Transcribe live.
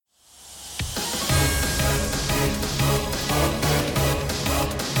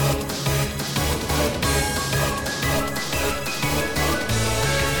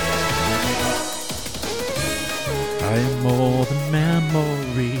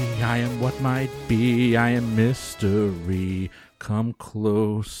I am what might be. I am mystery. Come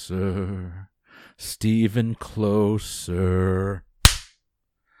closer, Stephen, closer.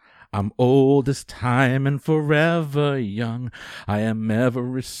 I'm old as time and forever young. I am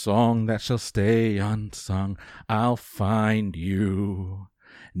every song that shall stay unsung. I'll find you,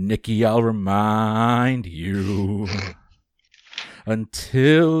 Nikki, I'll remind you.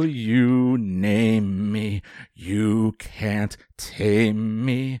 Until you name me, you can't tame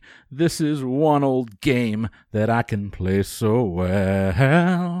me. This is one old game that I can play so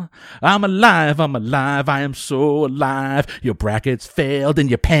well. I'm alive, I am so alive. Your brackets failed and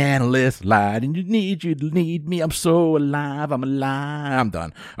your panelists lied. And you need me, I'm so alive, I'm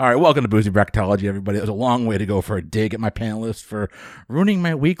done. All right, welcome to Boozy Bracketology, everybody. It was a long way to go for a dig at my panelists for ruining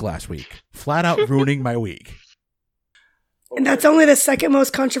my week last week. Flat out ruining my week. And that's only the second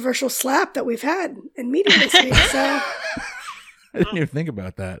most controversial slap that we've had in media this week. So I didn't even think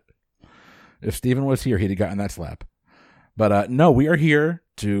about that. If Steven was here, he'd have gotten that slap. But no, we are here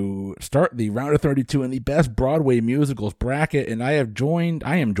to start the round of 32 in the best Broadway musicals bracket, and I am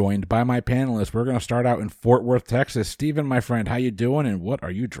joined by my panelists. We're going to start out in Fort Worth, Texas. Steven, my friend, how you doing, and what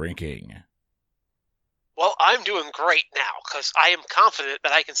are you drinking? Well, I'm doing great now because I am confident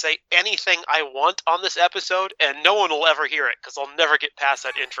that I can say anything I want on this episode and no one will ever hear it because I'll never get past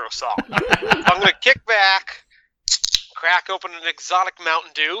that intro song. I'm going to kick back, crack open an exotic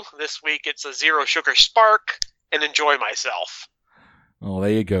Mountain Dew. This week it's a Zero Sugar Spark and enjoy myself. Well, there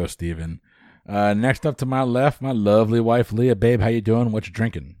you go, Steven. Next up to my left, my lovely wife, Leah. Babe, how you doing? What you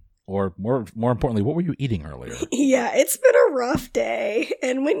drinking? Or more importantly, what were you eating earlier? yeah, it's been a rough day.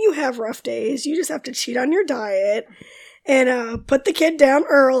 And when you have rough days, you just have to cheat on your diet and put the kid down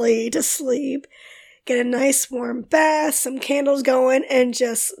early to sleep, get a nice warm bath, some candles going, and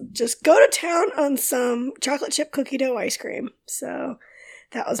just go to town on some chocolate chip cookie dough ice cream. So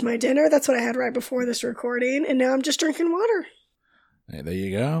that was my dinner. That's what I had right before this recording. And now I'm just drinking water. Hey, there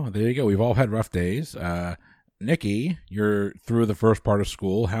you go. We've all had rough days. Nikki, you're through the first part of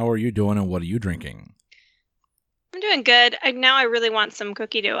school. How are you doing, and what are you drinking? I'm doing good. Now I really want some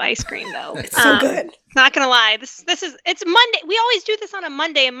cookie dough ice cream, though. It's so good. Not gonna lie, it's Monday. We always do this on a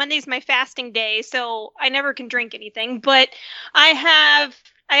Monday, and Monday's my fasting day, so I never can drink anything. But I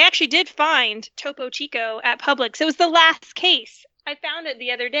actually did find Topo Chico at Publix. It was the last case. I found it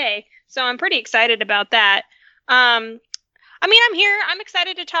the other day, so I'm pretty excited about that. I'm here. I'm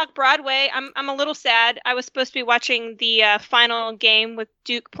excited to talk Broadway. I'm a little sad. I was supposed to be watching the final game with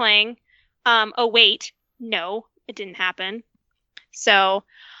Duke playing. Oh, wait. No, it didn't happen. So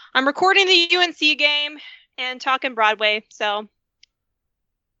I'm recording the UNC game and talking Broadway. So,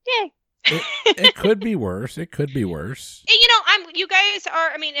 yay. It could be worse. You guys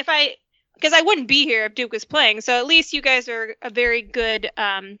are, because I wouldn't be here if Duke was playing. So at least you guys are a very good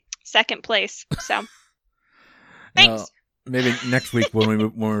second place. So, thanks. Maybe next week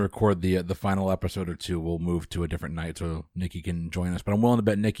when we record the final episode or two, we'll move to a different night so Nikki can join us. But I'm willing to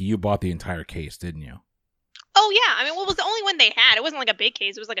bet, Nikki, you bought the entire case, didn't you? Oh, yeah. It was the only one they had. It wasn't like a big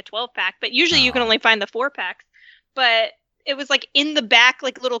case. It was like a 12-pack. But usually you can only find the 4-packs. But it was like in the back,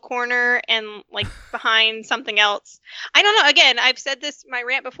 like little corner and like behind something else. I don't know. Again, I've said this my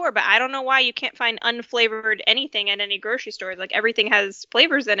rant before, but I don't know why you can't find unflavored anything at any grocery store. Like everything has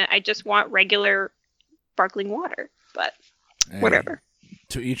flavors in it. I just want regular sparkling water. But whatever.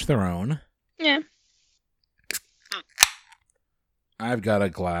 To each their own. Yeah. I've got a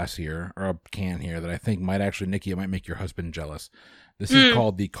glass here, or a can here, that I think might actually, Nikki, it might make your husband jealous. This is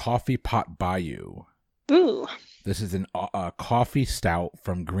called the Coffee Pot Bayou. Ooh. This is a coffee stout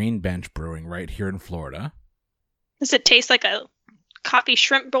from Green Bench Brewing right here in Florida. Does it taste like a coffee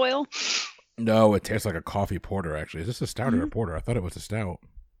shrimp boil? No, it tastes like a coffee porter, actually. Is this a stout or a porter? I thought it was a stout.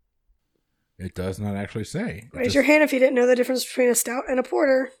 It does not actually say. Raise your hand if you didn't know the difference between a stout and a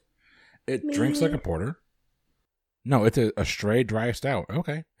porter. It drinks like a porter. No, it's a stray dry stout.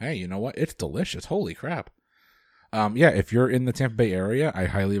 Okay. Hey, you know what? It's delicious. Holy crap. Yeah, if you're in the Tampa Bay area, I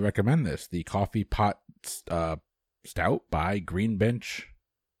highly recommend this. The Coffee Pot Stout by Green Bench.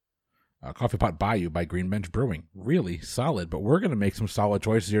 Coffee Pot Bayou by Green Bench Brewing. Really solid, but we're going to make some solid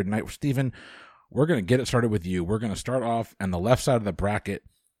choices here tonight. Steven, we're going to get it started with you. We're going to start off on the left side of the bracket.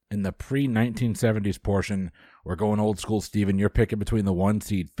 In the pre-1970s portion, we're going old school, Steven. You're picking between the 1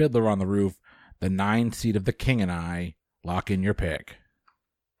 seed, Fiddler on the Roof, the 9 seed of The King and I. Lock in your pick.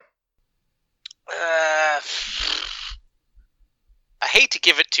 I hate to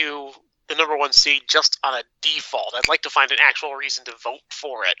give it to the number 1 seed just on a default. I'd like to find an actual reason to vote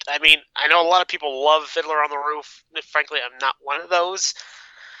for it. I mean, I know a lot of people love Fiddler on the Roof. Frankly, I'm not one of those.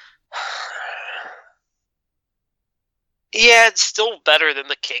 Yeah, it's still better than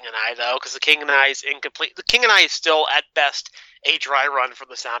the King and I, though, because the King and I is incomplete. The King and I is still, at best, a dry run for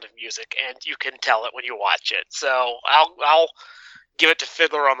The Sound of Music, and you can tell it when you watch it. So I'll give it to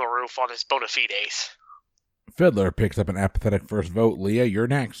Fiddler on the Roof on his bona fides. Fiddler picks up an apathetic first vote. Leah, you're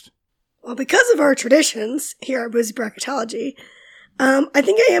next. Well, because of our traditions here at Boozy Bracketology, I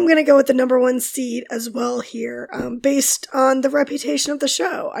think I am going to go with the number 1 seed as well here, based on the reputation of the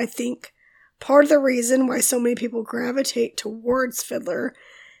show. I think part of the reason why so many people gravitate towards Fiddler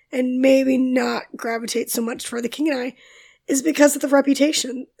and maybe not gravitate so much for the King and I is because of the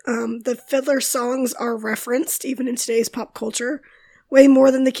reputation. The Fiddler songs are referenced, even in today's pop culture, way more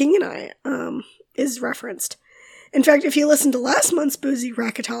than the King and I is referenced. In fact, if you listen to last month's Boozy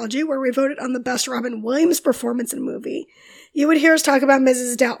Bracketology, where we voted on the best Robin Williams performance in a movie, you would hear us talk about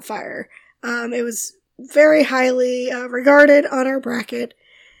Mrs. Doubtfire. It was very highly regarded on our bracket.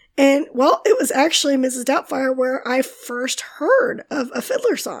 And, well, it was actually Mrs. Doubtfire where I first heard of a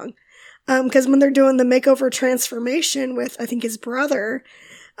Fiddler song. Because when they're doing the makeover transformation with, I think, his brother,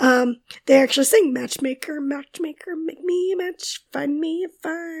 they actually sing, matchmaker, matchmaker, make me a match, find me a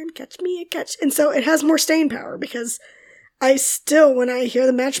find, catch me a catch. And so it has more staying power because I still, when I hear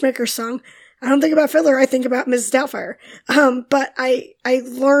the matchmaker song, I don't think about Fiddler, I think about Mrs. Doubtfire. But I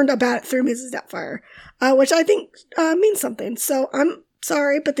learned about it through Mrs. Doubtfire, which I think means something. So I'm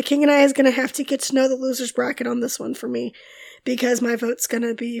sorry, but the King and I is going to have to get to know the loser's bracket on this one for me because my vote's going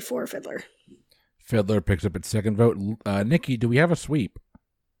to be for Fiddler. Fiddler picks up its second vote. Nikki, do we have a sweep?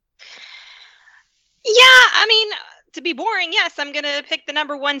 Yeah, I mean, to be boring, yes, I'm going to pick the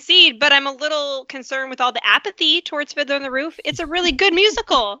number 1 seed, but I'm a little concerned with all the apathy towards Fiddler on the Roof. It's a really good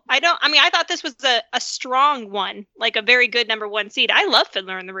musical. I thought this was a strong one, like a very good number 1 seed. I love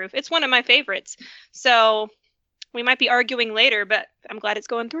Fiddler on the Roof. It's one of my favorites. So we might be arguing later, but I'm glad it's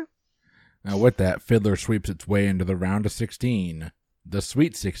going through. Now with that, Fiddler sweeps its way into the round of 16. The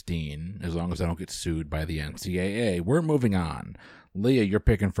Sweet 16, as long as I don't get sued by the NCAA. We're moving on. Leah, you're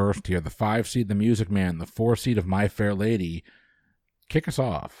picking first here. The 5 seed, The Music Man. The 4 seed of My Fair Lady. Kick us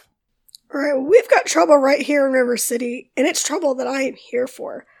off. All right, we've got trouble right here in River City, and it's trouble that I am here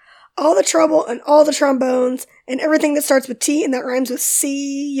for. All the trouble and all the trombones and everything that starts with T and that rhymes with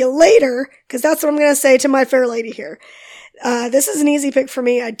see you later, because that's what I'm going to say to My Fair Lady here. This is an easy pick for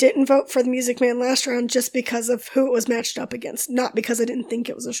me. I didn't vote for The Music Man last round just because of who it was matched up against, not because I didn't think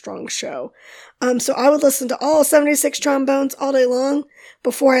it was a strong show. So I would listen to all 76 trombones all day long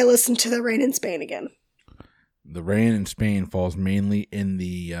before I listen to The Rain in Spain again. The Rain in Spain falls mainly in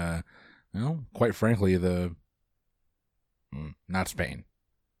the, quite frankly, not Spain.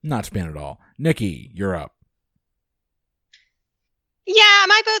 Not Spain at all. Nikki, you're up. Yeah,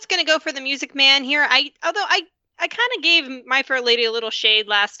 my vote's going to go for The Music Man here. Although I kind of gave My Fair Lady a little shade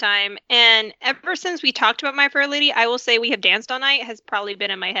last time, and ever since we talked about My Fair Lady, I will say We Have Danced All Night has probably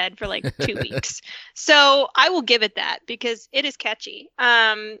been in my head for like 2 weeks. So I will give it that because it is catchy.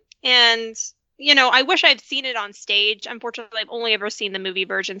 And, I wish I'd seen it on stage. Unfortunately, I've only ever seen the movie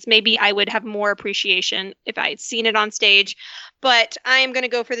versions. Maybe I would have more appreciation if I had seen it on stage. But I am going to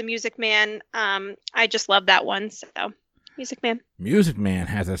go for The Music Man. I just love that one, so... Music Man. Music Man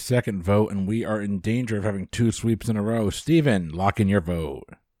has a second vote, and we are in danger of having 2 sweeps in a row. Steven, lock in your vote.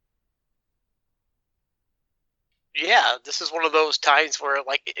 Yeah, this is one of those times where,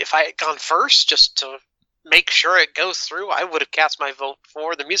 like, if I had gone first just to make sure it goes through, I would have cast my vote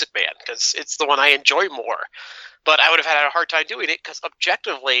for The Music Man because it's the one I enjoy more. But I would have had a hard time doing it because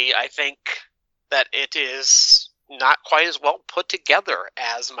objectively, I think that it is not quite as well put together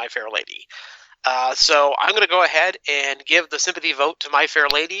as My Fair Lady. So I'm going to go ahead and give the sympathy vote to My Fair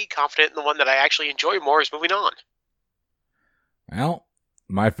Lady, confident in the one that I actually enjoy more is moving on. Well,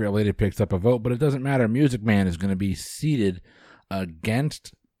 My Fair Lady picks up a vote, but it doesn't matter. Music Man is going to be seated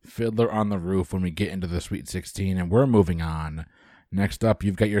against Fiddler on the Roof when we get into the Sweet 16, and we're moving on. Next up,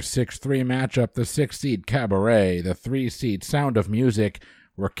 you've got your 6-3 matchup, the 6 seed Cabaret, the 3 seed Sound of Music.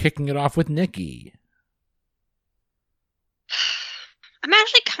 We're kicking it off with Nikki. I'm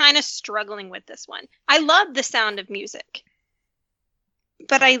actually kind of struggling with this one. I love The Sound of Music.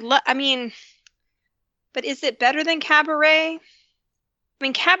 But but is it better than Cabaret? I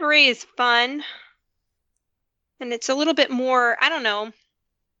mean, Cabaret is fun. And it's a little bit more, I don't know.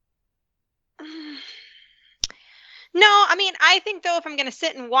 No, I mean, I think, though, if I'm going to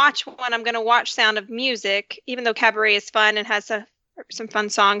sit and watch one, I'm going to watch Sound of Music, even though Cabaret is fun and has some fun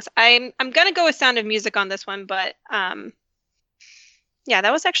songs. I'm going to go with Sound of Music on this one, but... yeah,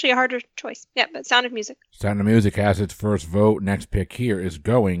 that was actually a harder choice. Yeah, but Sound of Music. Sound of Music has its first vote. Next pick here is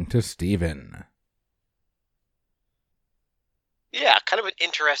going to Steven. Yeah, kind of an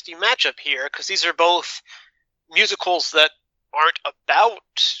interesting matchup here because these are both musicals that aren't about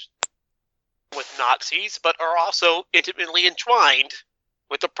with Nazis, but are also intimately entwined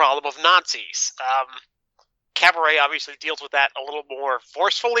with the problem of Nazis. Cabaret obviously deals with that a little more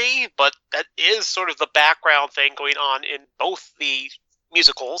forcefully, but that is sort of the background thing going on in both the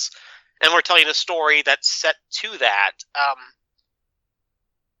musicals, and we're telling a story that's set to that.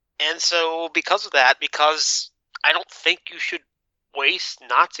 And so because of that, because I don't think you should waste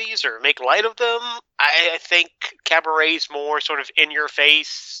Nazis or make light of them, I think Cabaret's more sort of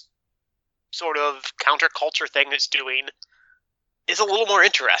in-your-face sort of counterculture thing it's doing is a little more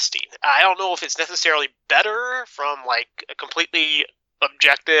interesting. I don't know if it's necessarily better from like a completely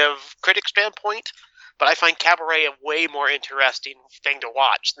objective critic standpoint, but I find Cabaret a way more interesting thing to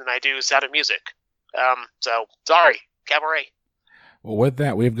watch than I do Sound of Music. So sorry, Cabaret. Well, with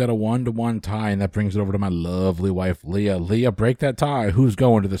that, we've got a 1-1 tie, and that brings it over to my lovely wife, Leah. Leah, break that tie. Who's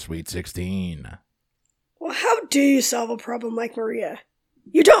going to the Sweet 16? Well, how do you solve a problem like Maria?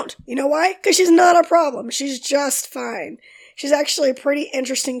 You don't. You know why? Because she's not a problem. She's just fine. She's actually a pretty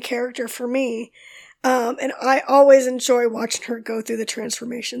interesting character for me. And I always enjoy watching her go through the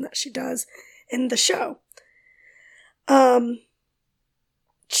transformation that she does in the show.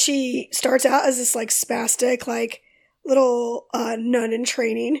 She starts out as this like spastic, like little nun in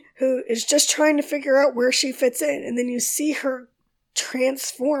training who is just trying to figure out where she fits in. And then you see her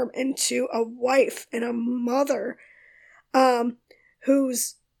transform into a wife and a mother,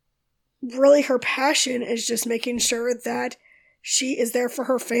 whose really her passion is just making sure that she is there for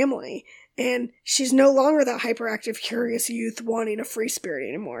her family. And she's no longer that hyperactive, curious youth wanting a free spirit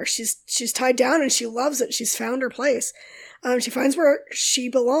anymore. She's tied down and she loves it. She's found her place. She finds where she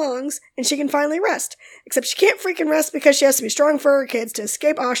belongs and she can finally rest. Except she can't freaking rest because she has to be strong for her kids to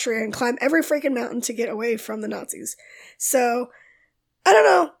escape Austria and climb every freaking mountain to get away from the Nazis. So, I don't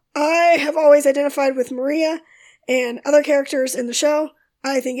know. I have always identified with Maria and other characters in the show.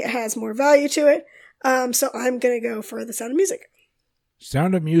 I think it has more value to it. So I'm going to go for The Sound of Music.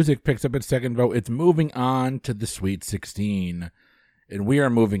 Sound of Music picks up its second vote. It's moving on to the Sweet 16. And we are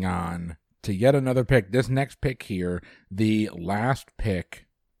moving on to yet another pick. This next pick here, the last pick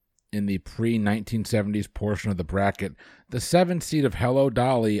in the pre-1970s portion of the bracket, the 7th seed of Hello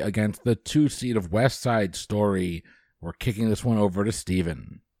Dolly against the 2 seed of West Side Story. We're kicking this one over to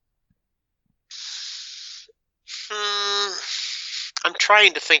Steven. I'm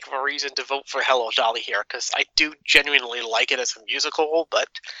trying to think of a reason to vote for Hello Dolly here, because I do genuinely like it as a musical, but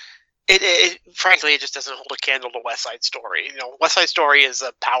it frankly, it just doesn't hold a candle to West Side Story. You know, West Side Story is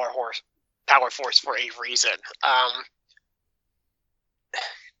a power force for a reason.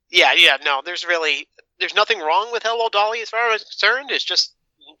 There's nothing wrong with Hello Dolly as far as I'm concerned. It's just,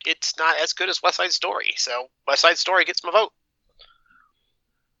 it's not as good as West Side Story. So West Side Story gets my vote.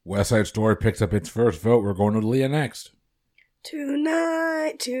 West Side Story picks up its first vote. We're going to Leah next.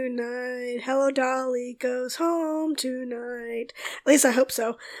 Tonight, Hello Dolly goes home tonight. At least I hope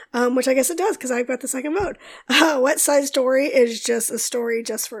so. Which I guess it does, because I've got the second vote. West Side Story is just a story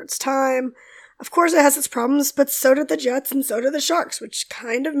just for its time. Of course it has its problems, but so did the Jets and so did the Sharks, which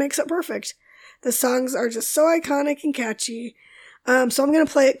kind of makes it perfect. The songs are just so iconic and catchy. So I'm going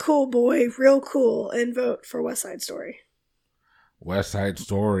to play it cool, boy, real cool, and vote for West Side Story. West Side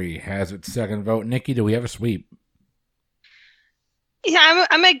Story has its second vote. Nikki, do we have a sweep? Yeah,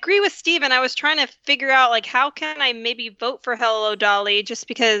 I'm agree with Steven. I was trying to figure out, like, how can I maybe vote for Hello Dolly, just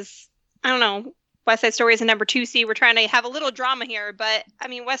because, I don't know, West Side Story is a number 2 seed. We're trying to have a little drama here, but, I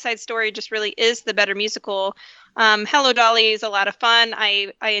mean, West Side Story just really is the better musical. Hello Dolly is a lot of fun.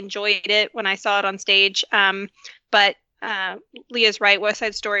 I enjoyed it when I saw it on stage. But Leah's right. West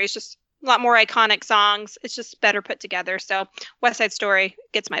Side Story is just a lot more iconic songs. It's just better put together. So West Side Story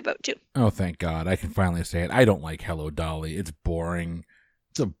gets my vote too. Oh, thank God. I can finally say it. I don't like Hello Dolly. It's boring.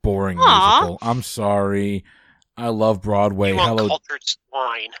 It's a boring musical. I'm sorry. I love Broadway. You uncultured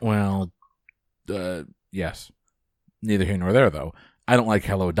swine. Well, yes. Neither here nor there, though. I don't like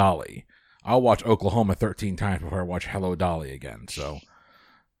Hello Dolly. I'll watch Oklahoma 13 times before I watch Hello Dolly again. So,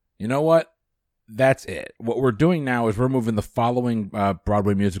 you know what? That's it. What we're doing now is we're moving the following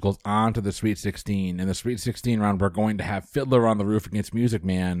Broadway musicals onto the Sweet 16. In the Sweet 16 round, we're going to have Fiddler on the Roof against Music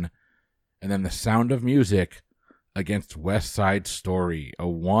Man, and then The Sound of Music against West Side Story. A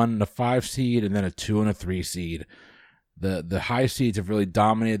 1 and a 5 seed, and then a 2 and a 3 seed. The high seeds have really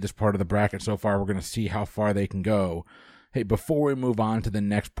dominated this part of the bracket so far. We're going to see how far they can go. Hey, before we move on to the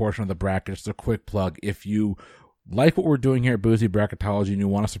next portion of the bracket, just a quick plug. If you like what we're doing here at Boozy Bracketology and you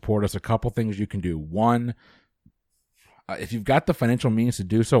want to support us, a couple things you can do. One, If you've got the financial means to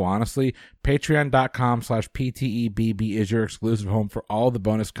do so, honestly, patreon.com/PTEBB is your exclusive home for all the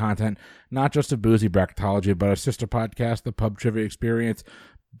bonus content, not just of Boozy Bracketology, but our sister podcast, the Pub Trivia Experience.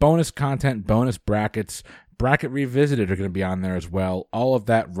 Bonus content, bonus brackets, Bracket Revisited are going to be on there as well. All of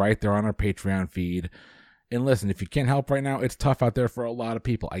that right there on our Patreon feed. And listen, if you can't help right now, it's tough out there for a lot of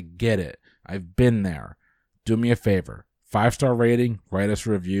people. I get it. I've been there. Do me a favor. 5-star rating, write us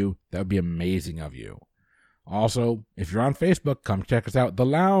a review. That would be amazing of you. Also, if you're on Facebook, come check us out. The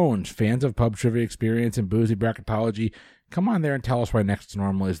Lounge, fans of Pub Trivia Experience and Boozy Bracketology, come on there and tell us why Next to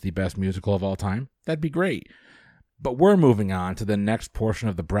Normal is the best musical of all time. That'd be great. But we're moving on to the next portion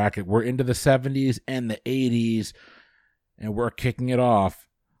of the bracket. We're into the 70s and the 80s, and we're kicking it off.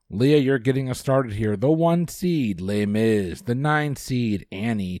 Leah, you're getting us started here. The 1 seed, Les Mis. The 9 seed,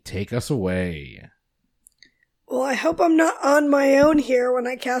 Annie. Take us away. Well, I hope I'm not on my own here when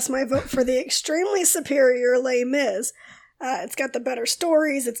I cast my vote for the extremely superior Les Mis. It's got the better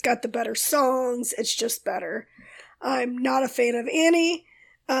stories, it's got the better songs, it's just better. I'm not a fan of Annie.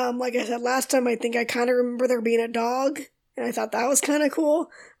 Like I said last time, I think I kind of remember there being a dog, and I thought that was kind of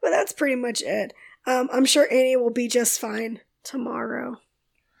cool, but that's pretty much it. I'm sure Annie will be just fine tomorrow.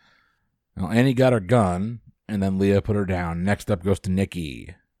 Well, Annie got her gun, and then Leah put her down. Next up goes to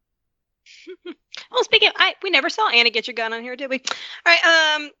Nikki. Oh, speaking of, we never saw Annie Get Your Gun on here, did we? All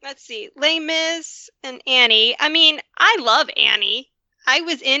right, let's see. Les Mis and Annie. I mean, I love Annie. I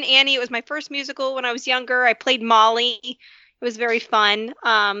was in Annie. It was my first musical when I was younger. I played Molly. It was very fun.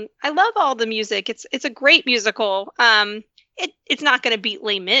 I love all the music. It's a great musical. It's not going to beat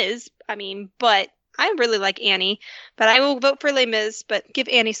Les Mis. I mean, but I really like Annie. But I will vote for Les Mis, but give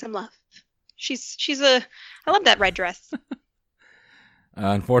Annie some love. I love that red dress.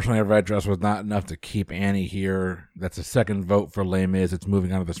 Unfortunately, a red dress was not enough to keep Annie here. That's a second vote for Les Mis. It's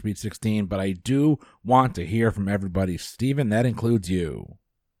moving on to the Sweet 16, but I do want to hear from everybody. Steven, that includes you.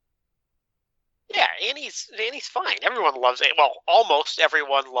 Yeah, Annie's fine. Everyone loves Annie. Well, almost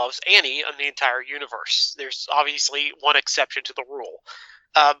everyone loves Annie in the entire universe. There's obviously one exception to the rule.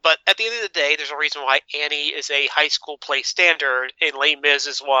 But at the end of the day, there's a reason why Annie is a high school play standard, and Les Mis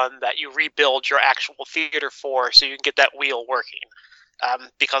is one that you rebuild your actual theater for so you can get that wheel working.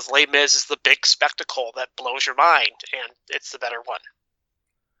 Because Les Mis is the big spectacle that blows your mind, and it's the better one.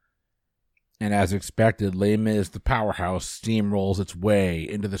 And as expected, Les Mis, the powerhouse, steamrolls its way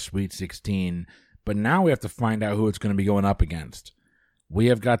into the Sweet 16. But now we have to find out who it's going to be going up against. We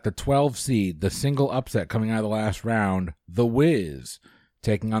have got the 12 seed, the single upset coming out of the last round, The Wiz,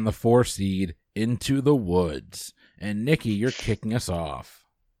 taking on the 4 seed, Into the Woods. And Nikki, you're kicking us off.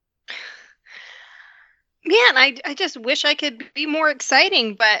 Man, I just wish I could be more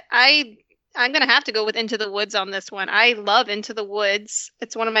exciting, but I'm going to have to go with Into the Woods on this one. I love Into the Woods.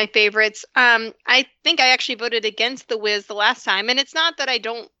 It's one of my favorites. I think I actually voted against The Wiz the last time, and it's not that I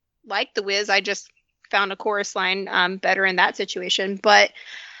don't like The Wiz. I just found a chorus line better in that situation, but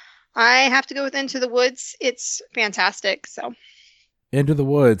I have to go with Into the Woods. It's fantastic. So, Into the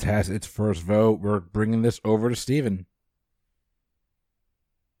Woods has its first vote. We're bringing this over to Steven.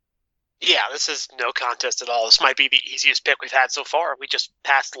 Yeah, this is no contest at all. This might be the easiest pick we've had so far. We just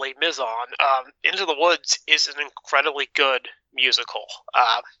passed Les Mis on. Into the Woods is an incredibly good musical.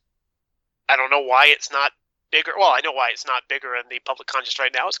 I don't know why it's not bigger. Well, I know why it's not bigger in the public conscious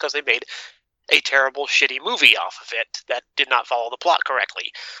right now. It's because they made a terrible, shitty movie off of it that did not follow the plot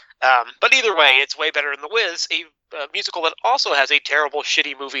correctly. But either way, it's way better than The Wiz, a musical that also has a terrible,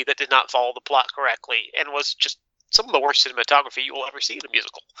 shitty movie that did not follow the plot correctly and was just some of the worst cinematography you will ever see in a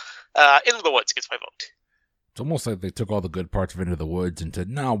musical. Into the Woods gets my vote. It's almost like they took all the good parts of Into the Woods and said,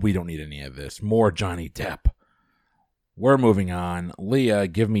 no, we don't need any of this. More Johnny Depp. We're moving on. Leah,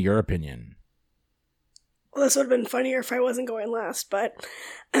 give me your opinion. Well, this would have been funnier if I wasn't going last, but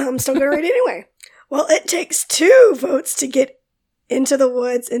I'm still going to read it anyway. Well, it takes 2 votes to get Into the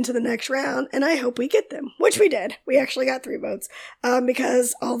Woods into the next round, and I hope we get them, which we did. We actually got 3 votes,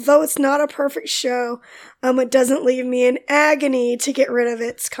 because although it's not a perfect show, it doesn't leave me in agony to get rid of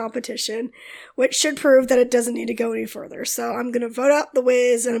its competition, which should prove that it doesn't need to go any further. So I'm going to vote out The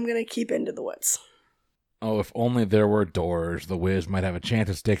Wiz, and I'm going to keep Into the Woods. Oh, if only there were doors, The Wiz might have a chance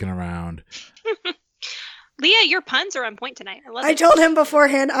of sticking around. Leah, your puns are on point tonight. I love it. I told him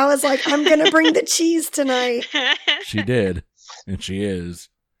beforehand, I was like, I'm going to bring the cheese tonight. She did. And she is.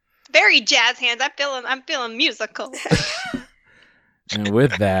 Very jazz hands. I'm feeling musical. And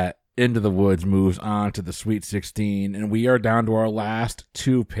with that, Into the Woods moves on to the Sweet 16, and we are down to our last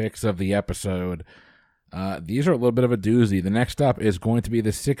 2 picks of the episode. These are a little bit of a doozy. The next up is going to be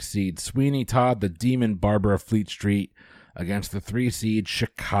the 6 seed, Sweeney Todd, the Demon Barber of Fleet Street, against the 3 seed,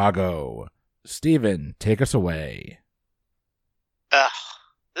 Chicago. Steven, take us away.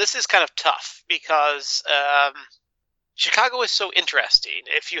 This is kind of tough because Chicago is so interesting.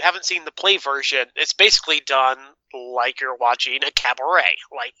 If you haven't seen the play version, it's basically done like you're watching a cabaret,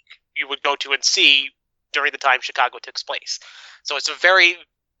 like you would go to and see during the time Chicago took place. So it's a very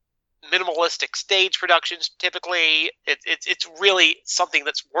minimalistic stage productions. Typically, it's really something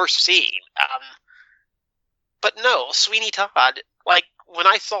that's worth seeing. But no, Sweeney Todd, like when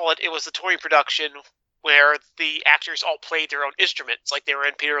I saw it, it was a touring production where the actors all played their own instruments, like they were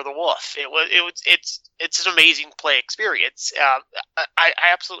in Peter the Wolf. It's an amazing play experience. I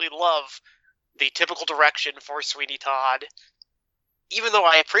absolutely love the typical direction for Sweeney Todd. Even though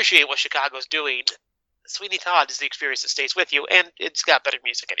I appreciate what Chicago's doing, Sweeney Todd is the experience that stays with you, and it's got better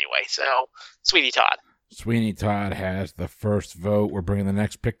music anyway. So, Sweeney Todd. Sweeney Todd has the first vote. We're bringing the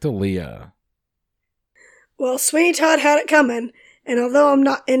next pick to Leah. Well, Sweeney Todd had it coming. And although I'm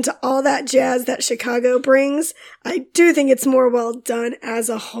not into all that jazz that Chicago brings, I do think it's more well done as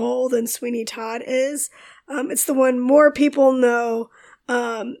a whole than Sweeney Todd is. It's the one more people know.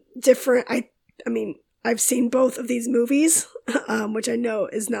 Different. I mean, I've seen both of these movies, which I know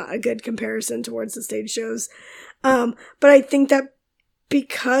is not a good comparison towards the stage shows. But I think that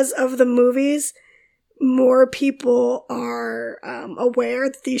because of the movies, more people are aware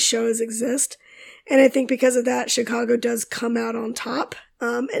that these shows exist. And I think because of that, Chicago does come out on top.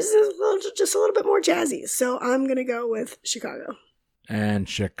 It's just a little bit more jazzy. So I'm going to go with Chicago. And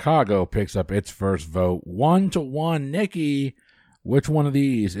Chicago picks up its first vote. 1-1. Nikki, which one of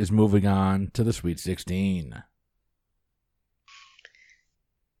these is moving on to the Sweet 16?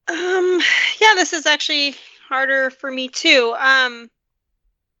 Yeah, this is actually harder for me too.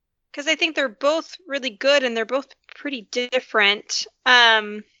 Because I think they're both really good and they're both pretty different.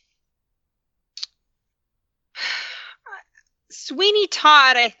 Sweeney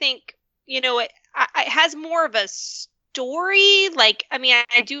Todd, I think, it has more of a story. Like, I mean,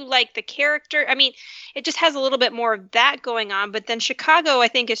 I do like the character. I mean, it just has a little bit more of that going on. But then Chicago, I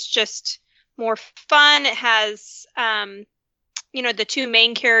think, is just more fun. It has, the two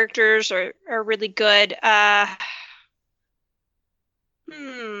main characters are really good. Okay,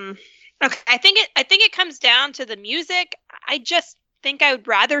 I think it comes down to the music. I just think I would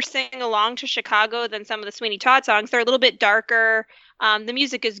rather sing along to Chicago than some of the Sweeney Todd songs. They're a little bit darker. The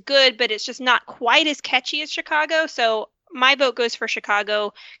music is good, but it's just not quite as catchy as Chicago. So my vote goes for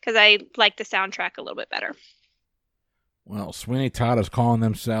Chicago because I like the soundtrack a little bit better. Well, Sweeney Todd is calling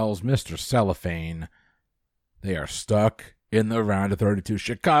themselves Mr. Cellophane. They are stuck in the round of 32.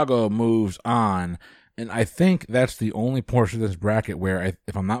 Chicago moves on. And I think that's the only portion of this bracket where,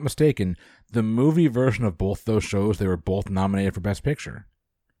 if I'm not mistaken, the movie version of both those shows, they were both nominated for Best Picture.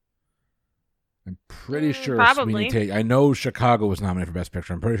 I'm pretty sure probably. Sweeney Todd. I know Chicago was nominated for Best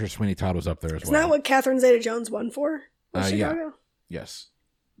Picture. I'm pretty sure Sweeney Todd was up there as well. Isn't that what Catherine Zeta-Jones won for? Chicago? Yeah. Yes.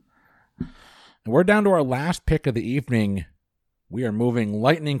 And we're down to our last pick of the evening. We are moving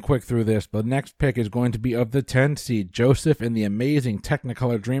lightning quick through this. The next pick is going to be of the 10 seed, Joseph in the Amazing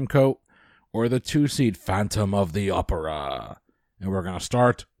Technicolor Dreamcoat, or the 2 seed, Phantom of the Opera. And we're going to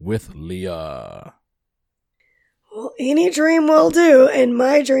start with Leah. Well, any dream will do, and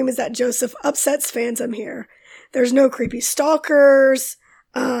my dream is that Joseph upsets Phantom here. There's no creepy stalkers,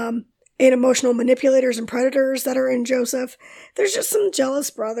 and emotional manipulators and predators that are in Joseph. There's just some jealous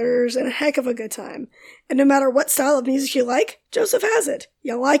brothers and a heck of a good time. And no matter what style of music you like, Joseph has it.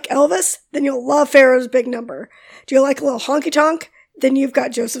 You like Elvis? Then you'll love Pharaoh's Big Number. Do you like a little honky-tonk? Then you've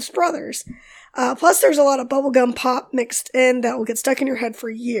got Joseph's Brothers. Plus, there's a lot of bubblegum pop mixed in that will get stuck in your head for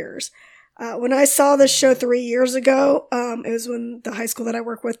years. When I saw this show 3 years ago, it was when the high school that I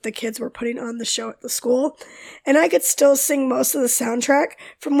work with, the kids were putting on the show at the school. And I could still sing most of the soundtrack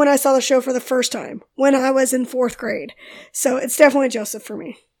from when I saw the show for the first time, when I was in 4th grade. So it's definitely Joseph for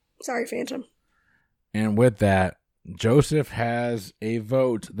me. Sorry, Phantom. And with that, Joseph has a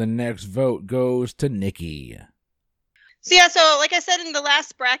vote. The next vote goes to Nikki. So yeah, so like I said in the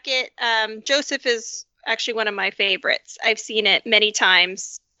last bracket, Joseph is actually one of my favorites. I've seen it many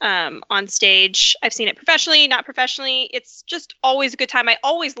times on stage. I've seen it professionally, not professionally. It's just always a good time. I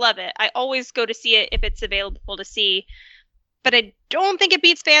always love it. I always go to see it if it's available to see. But I don't think it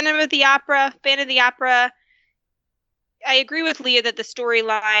beats Phantom of the Opera. Phantom of the Opera, I agree with Leah that the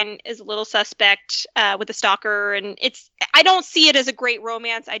storyline is a little suspect with the stalker, and I don't see it as a great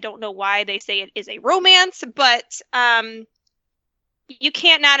romance. I don't know why they say it is a romance, but you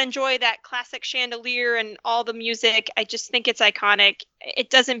can't not enjoy that classic chandelier and all the music. I just think it's iconic. It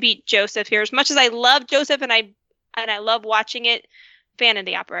doesn't beat Joseph here. As much as I love Joseph and I love watching it, Phantom of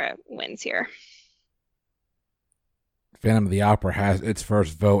the Opera wins here. Phantom of the Opera has its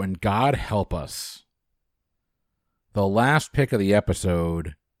first vote, and God help us. The last pick of the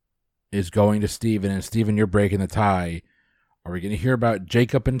episode is going to Steven, and Steven, you're breaking the tie. Are we going to hear about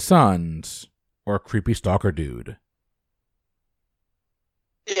Jacob and Sons or Creepy Stalker Dude?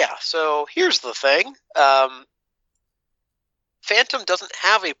 Yeah, so here's the thing. Phantom doesn't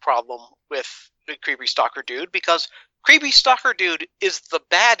have a problem with the Creepy Stalker Dude because Creepy Stalker Dude is the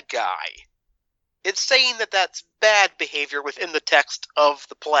bad guy. It's saying that that's bad behavior within the text of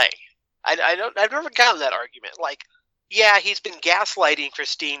the play. I've never gotten that argument. Like, yeah, he's been gaslighting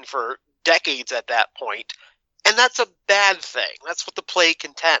Christine for decades at that point, and that's a bad thing. That's what the play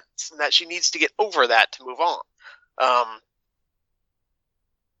contends, and that she needs to get over that to move on.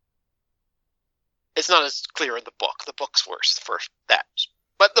 It's not as clear in the book. The book's worse for that.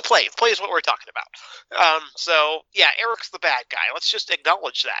 But the play is what we're talking about. So, yeah, Eric's the bad guy. Let's just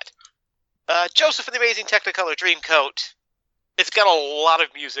acknowledge that. Joseph and the Amazing Technicolor Dreamcoat. It's got a lot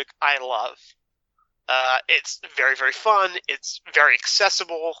of music I love. It's very, very fun. It's very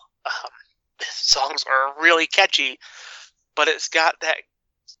accessible. The songs are really catchy. But it's got that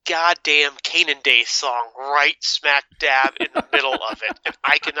goddamn Canaan Day song right smack dab in the middle of it. And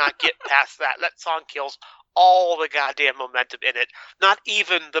I cannot get past that. That song kills all the goddamn momentum in it. Not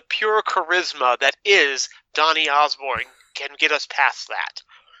even the pure charisma that is Donny Osborne can get us past that.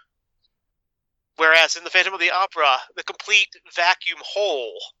 Whereas in the Phantom of the Opera, the complete vacuum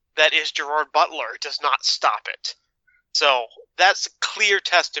hole that is Gerard Butler does not stop it. So that's a clear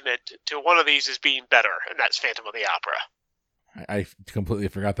testament to one of these as being better, and that's Phantom of the Opera. I completely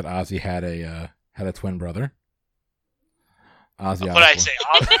forgot that Ozzy had a twin brother. Ozzy Osbourne. What did I say?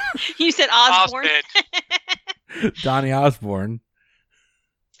 You said Osborne. Donny Osborne.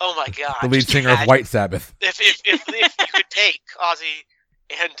 Oh my god! The lead singer of White Sabbath. If you could take Ozzy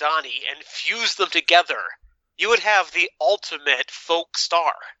and Donny and fuse them together, you would have the ultimate folk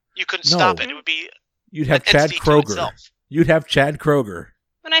star. You couldn't stop it. It would be. You'd have Chad Kroger. You'd have Chad Kroger.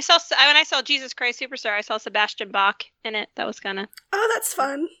 When I saw Jesus Christ Superstar, I saw Sebastian Bach in it. That was kind of. Oh, that's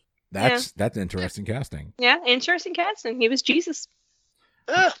fun. That's interesting casting. Yeah, interesting casting. He was Jesus.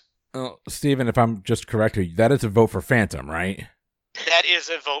 Oh, Steven, if I'm just correct here, that is a vote for Phantom, right? That is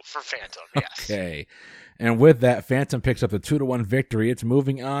a vote for Phantom, yes. Okay. And with that, Phantom picks up the 2-1 victory. It's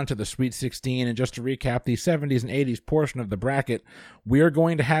moving on to the Sweet 16. And just to recap the 70s and 80s portion of the bracket, we are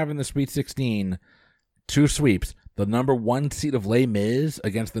going to have in the Sweet 16 two sweeps. The number 1 seed of Les Mis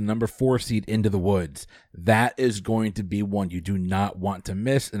against the number 4 seed Into the Woods. That is going to be one you do not want to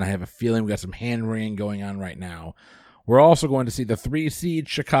miss. And I have a feeling we got some hand-wringing going on right now. We're also going to see the 3 seed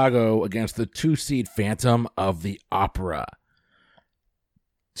Chicago against the 2 seed Phantom of the Opera.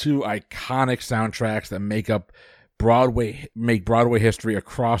 Two iconic soundtracks that make Broadway history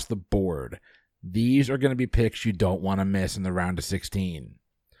across the board. These are going to be picks you don't want to miss in the round of 16.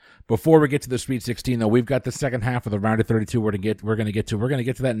 Before we get to the Sweet 16, though, we've got the second half of the round of 32 we're going to get to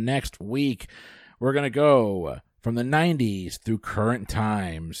that next week. We're going to go from the 90s through current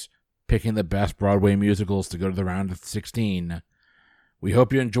times, picking the best Broadway musicals to go to the round of 16. We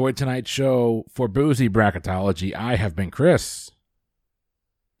hope you enjoyed tonight's show. For Boozy Bracketology, I have been Chris.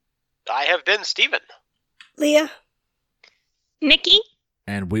 I have been Steven. Leah. Nikki.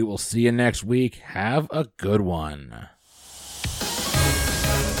 And we will see you next week. Have a good one.